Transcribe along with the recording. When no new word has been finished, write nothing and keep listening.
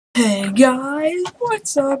Hey guys,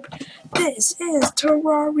 what's up? This is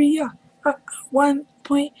Terraria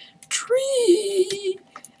 1.3.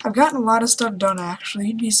 I've gotten a lot of stuff done actually,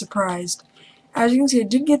 you'd be surprised. As you can see, I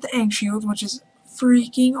did get the ink shield, which is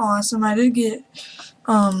freaking awesome. I did get,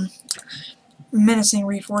 menacing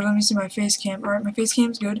reforged. Let me see my face cam. Alright, my face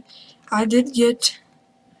cam's good. I did get,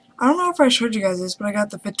 I don't know if I showed you guys this, but I got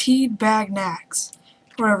the fatigue bag knacks,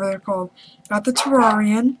 whatever they're called. Got the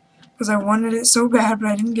Terrarian, because I wanted it so bad, but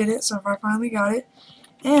I didn't get it, so I finally got it.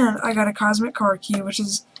 And I got a cosmic car key, which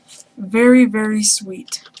is very, very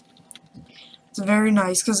sweet. It's very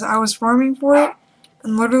nice, because I was farming for it,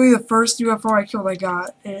 and literally the first UFO I killed I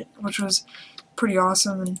got it, which was pretty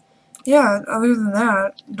awesome. And yeah, other than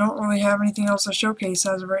that, don't really have anything else to showcase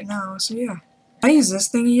as of right now, so yeah. Can I use this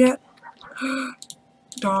thing yet?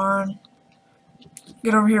 Darn.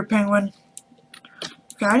 Get over here, penguin.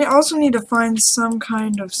 Okay, I also need to find some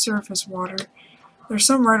kind of surface water. There's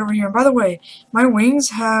some right over here. And by the way, my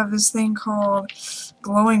wings have this thing called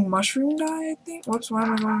glowing mushroom dye, I think. Whoops, why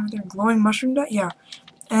am I going over there? Glowing mushroom dye? Yeah.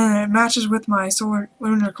 And it matches with my solar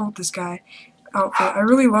lunar cultist guy outfit. I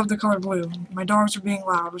really love the color blue. My dogs are being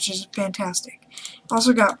loud, which is fantastic.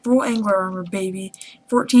 Also got full angler armor, baby.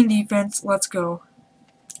 14 defense, let's go.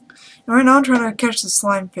 And right now I'm trying to catch the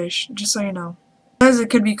slime fish, just so you know. It says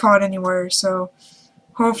it could be caught anywhere, so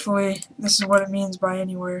hopefully this is what it means by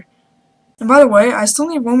anywhere. And by the way, I still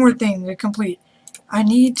need one more thing to complete. I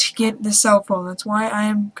need to get the cell phone. That's why I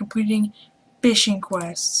am completing fishing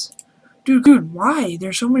quests. Dude, why?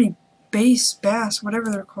 There's so many bass,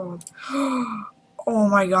 whatever they're called. Oh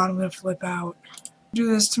my god, I'm gonna flip out. Do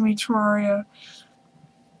this to me, Terraria.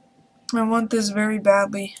 I want this very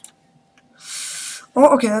badly.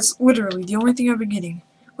 Oh, okay, that's literally the only thing I've been getting.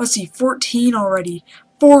 Let's see, 14 already.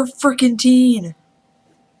 4 frickin' teen!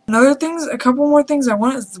 A couple more things I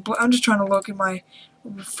want is I'm just trying to look at my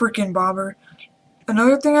frickin' bobber.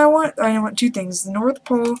 Another thing I want 2 things. The North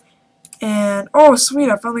Pole and, oh sweet,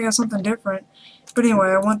 I finally got something different. But anyway,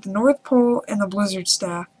 I want the North Pole and the Blizzard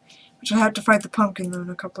Staff, which I have to fight the Pumpkin Moon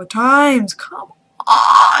a couple of times. Come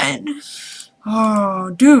on! Oh,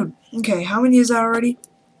 dude. Okay, how many is that already?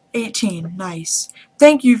 18. Nice.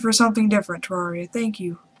 Thank you for something different, Terraria. Thank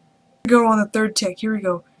you. Go on the 3rd tick. Here we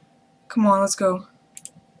go. Come on, let's go.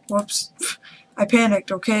 Whoops. I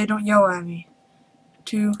panicked, okay? Don't yell at me.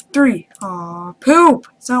 2, 3. Aw, poop!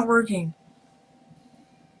 It's not working.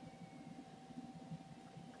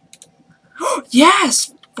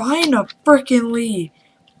 Yes! Find a frickin' lead.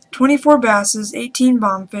 24 basses, 18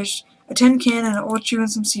 bombfish, a 10 can, and an old chew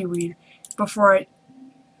and some seaweed. Before I...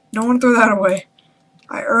 Don't want to throw that away.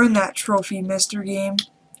 I earned that trophy, Mr. Game.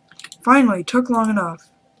 Finally, took long enough.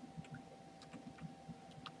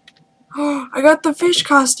 Oh, I got the fish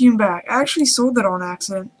costume back. I actually sold it on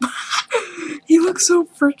accident. He looks so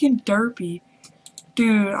freaking derpy.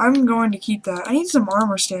 Dude, I'm going to keep that. I need some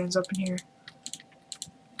armor stands up in here.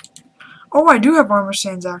 Oh, I do have armor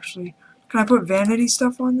stands, actually. Can I put vanity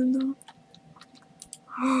stuff on them, though?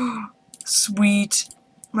 Oh, sweet.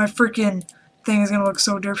 My freaking thing is going to look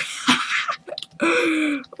so derpy.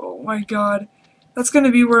 Oh my god. That's going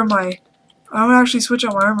to be where I'm going to actually switch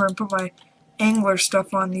out my armor and put my angler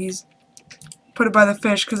stuff on these. Put it by the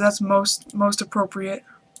fish, because that's most appropriate.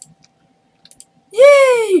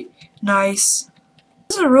 Yay! Nice.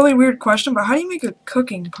 This is a really weird question, but how do you make a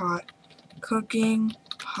cooking pot? Cooking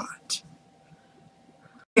pot.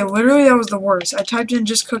 Okay, literally that was the worst. I typed in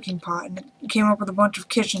just cooking pot, and it came up with a bunch of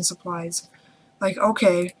kitchen supplies. Like,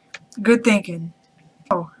 okay, good thinking.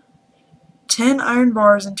 Oh. 10 iron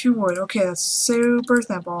bars and 2 wood. Okay, that's super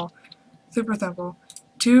simple. Super simple.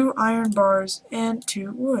 2 iron bars and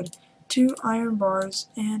 2 wood. 2 iron bars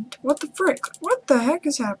and... What the frick? What the heck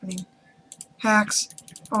is happening? Hacks.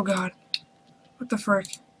 Oh god. What the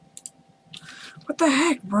frick? What the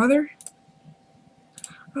heck, brother?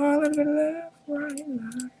 Oh, a little bit of left, right,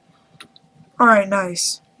 left. Alright,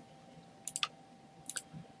 nice.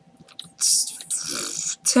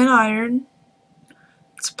 It's 10 iron.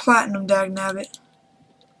 It's platinum, dagnabbit.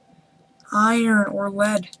 Iron or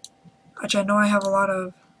lead, which I know I have a lot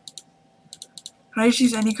of. Can I just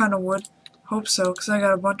use any kind of wood? Hope so, because I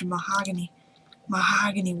got a bunch of mahogany.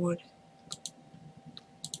 Mahogany wood.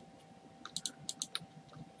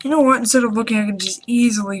 You know what? Instead of looking, I can just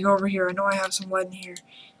easily go over here. I know I have some lead in here.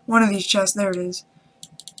 One of these chests. There it is.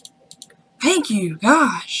 Thank you.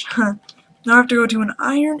 Gosh. Now I have to go to an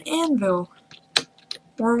iron anvil.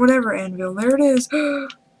 Or whatever anvil. There it is. Where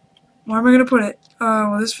am I going to put it?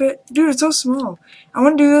 Will this fit? Dude, it's so small. I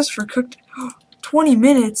want to do this for cooked... 20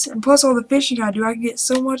 minutes, and plus all the fishing I do, I can get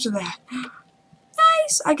so much of that.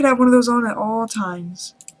 Nice! I could have one of those on at all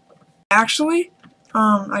times. Actually,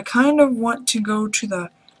 I kind of want to go to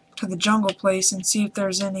the jungle place and see if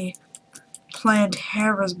there's any plant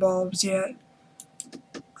Harris bulbs yet.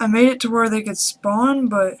 I made it to where they could spawn,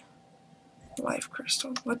 but life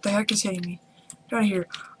crystal. What the heck is hitting me? Get out of here.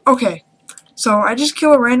 Okay, so I just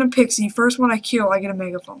kill a random pixie. First one I kill, I get a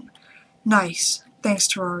megaphone. Nice. Thanks,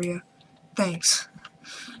 Terraria. Thanks.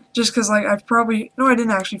 Just because, like, I've probably... No, I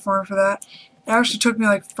didn't actually farm for that. It actually took me,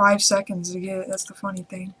 like, 5 seconds to get it. That's the funny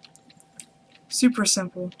thing. Super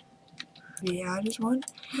simple. Yeah, I just won.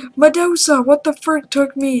 Medusa! What the frick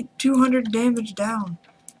took me 200 damage down?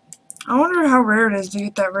 I wonder how rare it is to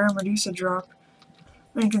get that rare Medusa drop.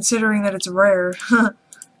 I mean, considering that it's rare.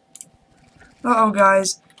 Uh-oh,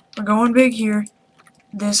 guys. We're going big here.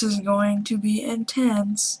 This is going to be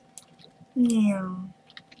intense. Yeah.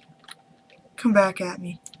 Come back at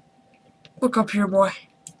me. Look up here, boy.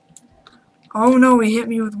 Oh no, he hit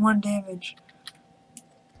me with 1 damage.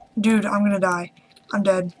 Dude, I'm gonna die. I'm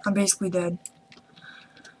dead. I'm basically dead.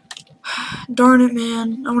 Darn it,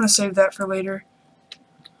 man. I'm gonna save that for later.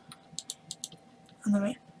 And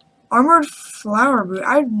then armored flower boot.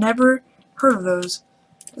 I've never heard of those.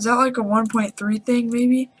 Is that like a 1.3 thing,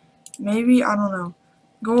 maybe? Maybe? I don't know.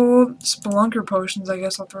 Gold spelunker potions, I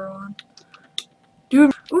guess I'll throw on.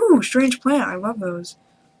 Dude, ooh, strange plant. I love those.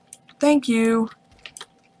 Thank you.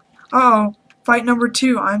 Uh-oh. Fight number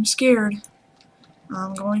 2. I'm scared.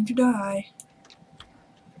 I'm going to die.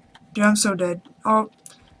 Dude, I'm so dead. Oh,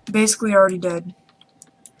 basically already dead.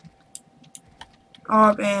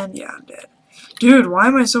 Oh, and yeah, I'm dead. Dude, why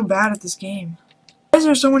am I so bad at this game? Why is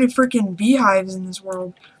there so many freaking beehives in this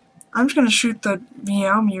world? I'm just gonna shoot the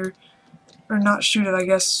Meowmere. Or not shoot it, I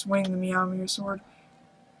guess, swing the Meowmere sword.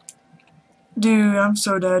 Dude, I'm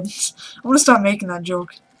so dead. I want to stop making that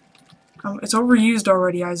joke. It's overused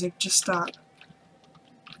already, Isaac. Just stop.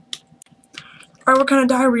 Alright, what kind of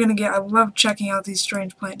dye are we gonna get? I love checking out these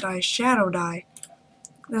strange plant dyes. Shadow dye.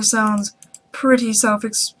 This sounds pretty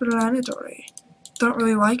self-explanatory. Don't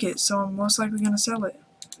really like it, so I'm most likely gonna sell it.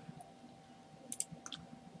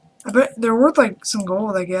 I bet they're worth like some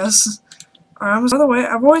gold, I guess. Alright, by the way,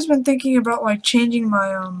 I've always been thinking about like changing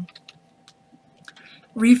my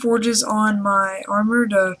reforges on my armor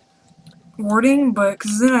to warding, but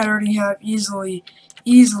because then I'd already have easily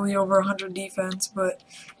over 100 defense, but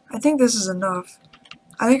I think this is enough.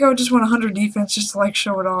 I think I would just want 100 defense just to like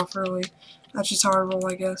show it off, really. That's just how I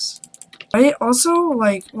roll, I guess. I also,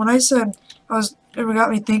 like, when I said, it got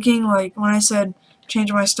me thinking, like, when I said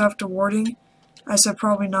change my stuff to warding, I said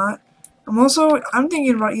probably not. I'm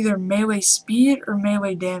thinking about either melee speed or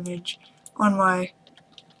melee damage on my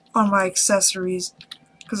accessories.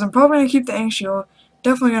 Because I'm probably going to keep the Ink Shield,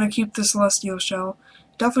 definitely going to keep the Celestial Shell,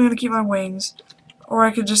 definitely going to keep my wings, or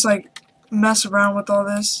I could just, like, mess around with all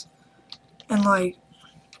this and, like,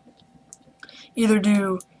 either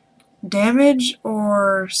do damage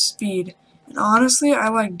or speed. And honestly, I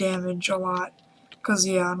like damage a lot. Because,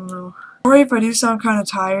 yeah, I don't know. Sorry if I do sound kind of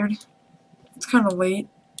tired. It's kind of late.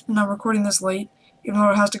 And I'm recording this late. Even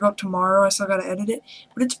though it has to go up tomorrow, I still gotta edit it.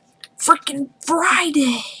 But it's freaking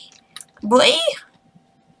Friday! Boy!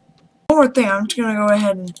 One more thing, I'm just gonna go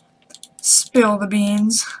ahead and spill the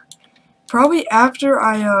beans. Probably after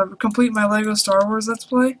I complete my LEGO Star Wars Let's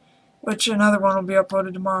Play, which another one will be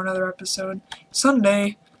uploaded tomorrow, another episode.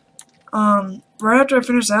 Sunday. Right after I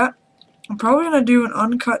finish that, I'm probably gonna do an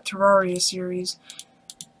uncut Terraria series.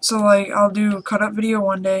 So, like, I'll do a cut-up video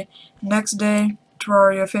one day, next day,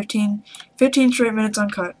 Terraria 15 straight minutes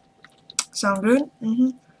uncut. Sound good?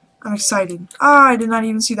 I'm excited. Ah, I did not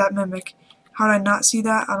even see that mimic. How did I not see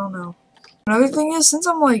that? I don't know. Another thing is, since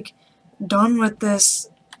I'm, like, done with this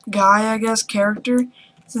guy, I guess, character,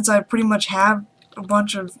 since I pretty much have a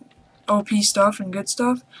bunch of OP stuff and good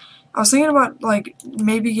stuff, I was thinking about, like,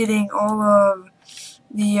 maybe getting all of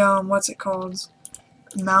the, what's it called?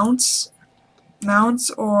 Mounts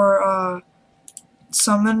or,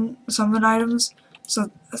 summon items.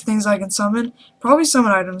 So, things I can summon. Probably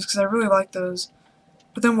summon items, because I really like those.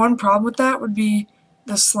 But then one problem with that would be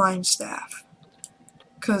the slime staff.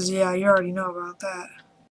 Because, yeah, you already know about that.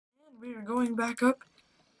 And we are going back up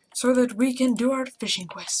so that we can do our fishing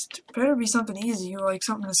quest. Better be something easy, like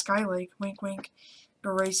something in Sky Lake. Wink, wink.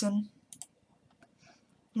 Erasing.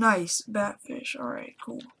 Nice. Batfish. Alright,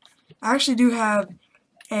 cool. I actually do have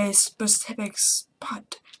a specific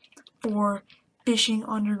spot for fishing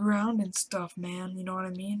underground and stuff, man. You know what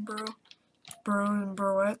I mean, bro? Bros and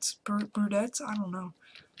broettes? Brudettes? I don't know.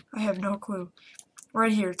 I have no clue.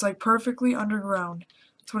 Right here. It's like perfectly underground.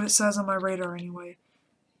 That's what it says on my radar anyway.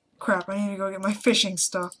 Crap, I need to go get my fishing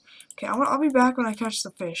stuff. Okay, I'll be back when I catch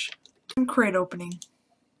the fish. Crate opening.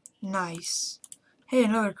 Nice. Hey,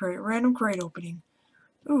 another crate. Random crate opening.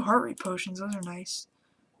 Ooh, heart rate potions, those are nice.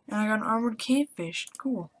 And I got an armored cavefish.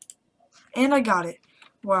 Cool. And I got it.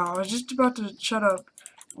 Wow, I was just about to shut up,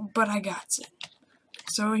 but I got it.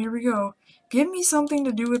 So here we go. Give me something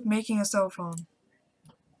to do with making a cell phone.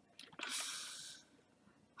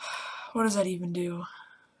 What does that even do?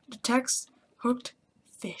 Detects hooked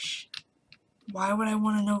fish. Why would I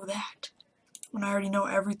want to know that when I already know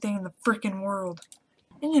everything in the frickin' world?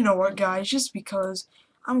 And you know what, guys? Just because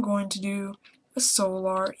I'm going to do a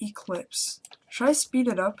solar eclipse. Should I speed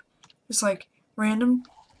it up? It's like random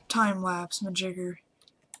time lapse majigger.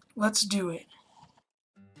 Let's do it.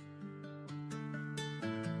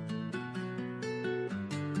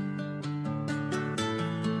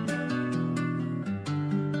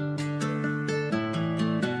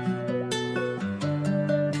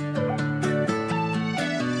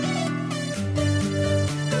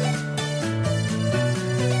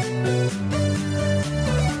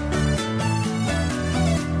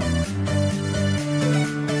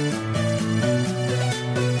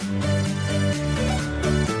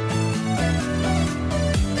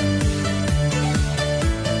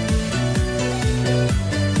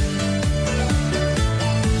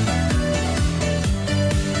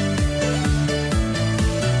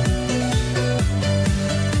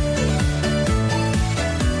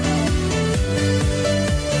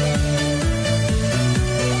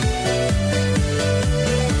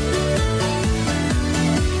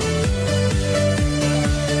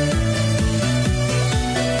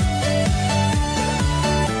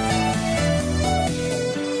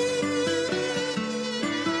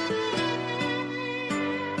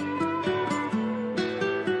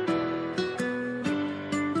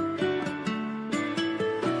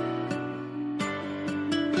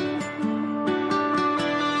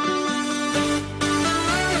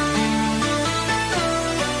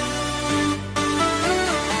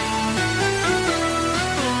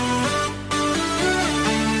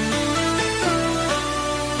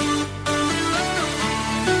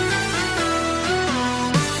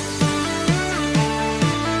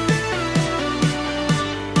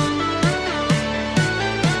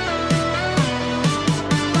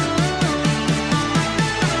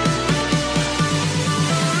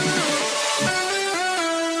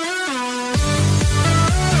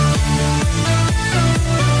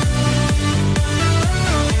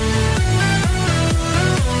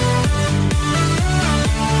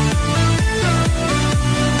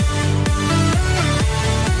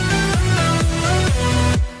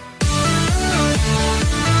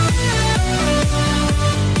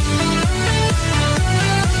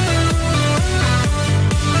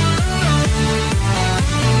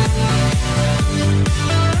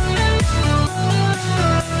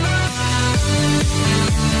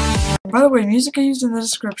 By the way, music I used in the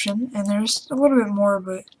description, and there's a little bit more,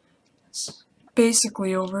 but it's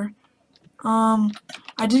basically over.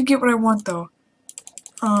 I did get what I want though.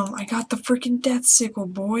 I got the freaking death sickle,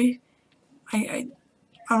 boy. I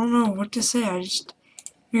don't know what to say.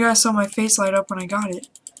 You guys saw my face light up when I got it.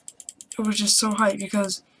 It was just so hype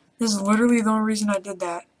because this is literally the only reason I did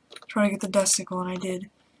that. Try to get the death sickle, and I did,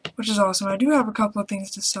 which is awesome. I do have a couple of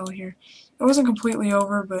things to sell here. It wasn't completely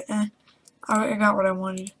over, but I got what I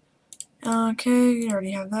wanted. Okay, you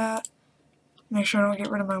already have that. Make sure I don't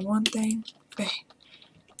get rid of my one thing. Okay.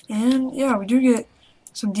 And yeah, we do get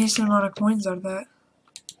some decent amount of coins out of that.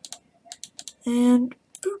 And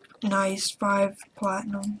boop, nice, 5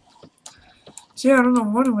 platinum. So yeah, I don't know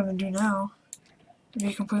what I'm gonna do now, to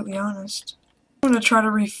be completely honest. I'm gonna try to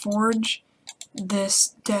reforge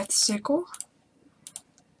this death sickle.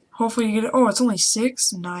 Hopefully you get it. Oh, it's only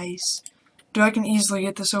 6? Nice. Dude, I can easily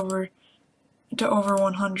get this over to over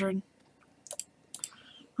 100.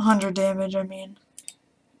 100 damage, I mean.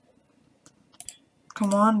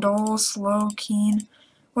 Come on, dull, slow, keen.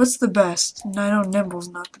 What's the best? I know nimble's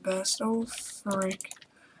not the best. Oh, frick.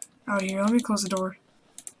 Out here, let me close the door.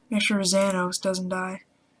 Make sure Xanos doesn't die.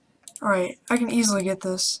 Alright, I can easily get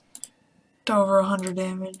this to over 100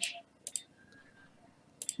 damage.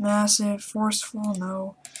 Massive, forceful,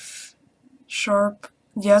 no. Sharp,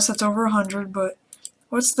 yes, that's over 100, but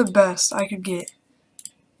what's the best I could get?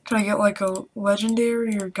 Could I get like a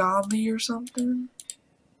legendary or godly or something?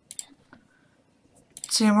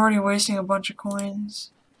 See, I'm already wasting a bunch of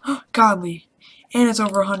coins. Godly. And it's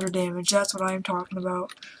over 100 damage. That's what I'm talking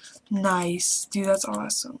about. Nice. Dude, that's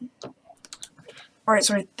awesome. Alright,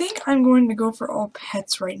 so I think I'm going to go for all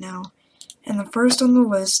pets right now. And the first on the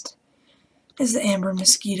list is the amber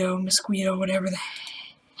mosquito, whatever the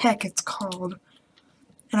heck it's called.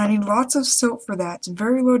 And I need lots of silt for that. It's a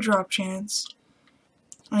very low drop chance.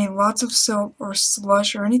 I need lots of silt or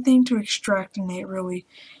slush or anything to extractinate, really.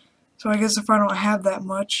 So I guess if I don't have that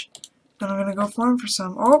much, then I'm gonna go farm for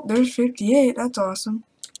some. Oh, there's 58. That's awesome.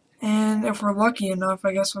 And if we're lucky enough,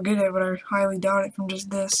 I guess we'll get it, but I highly doubt it from just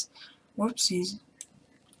this. Whoopsies.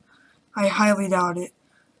 I highly doubt it.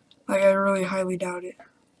 Like, I really highly doubt it.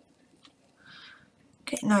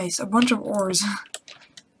 Okay, nice. A bunch of ores.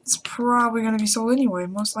 It's probably gonna be sold anyway,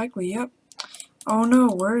 most likely, yep. Oh no,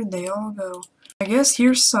 where'd they all go? I guess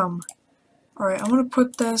here's some. Alright, I'm gonna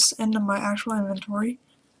put this into my actual inventory.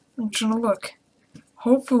 I'm just gonna look.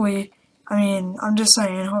 Hopefully, I mean, I'm just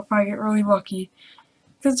saying, hope I get really lucky.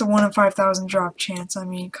 If it's a 1 in 5,000 drop chance, I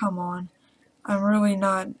mean, come on. I'm really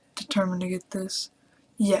not determined to get this.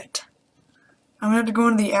 Yet. I'm gonna have to go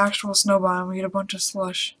into the actual snow biome and get a bunch of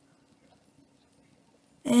slush.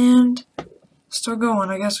 And still going.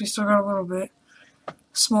 I guess we still got a little bit.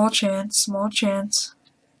 Small chance, small chance.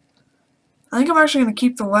 I think I'm actually going to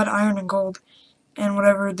keep the lead, iron, and gold. And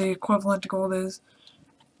whatever the equivalent to gold is.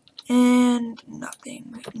 And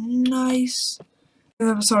nothing. Nice. The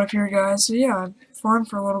episode up here, guys. So yeah, I farmed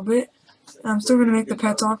for a little bit. And I'm still going to make the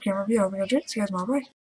pets off camera. But yeah, I hope you guys enjoyed. See you guys tomorrow. Bye.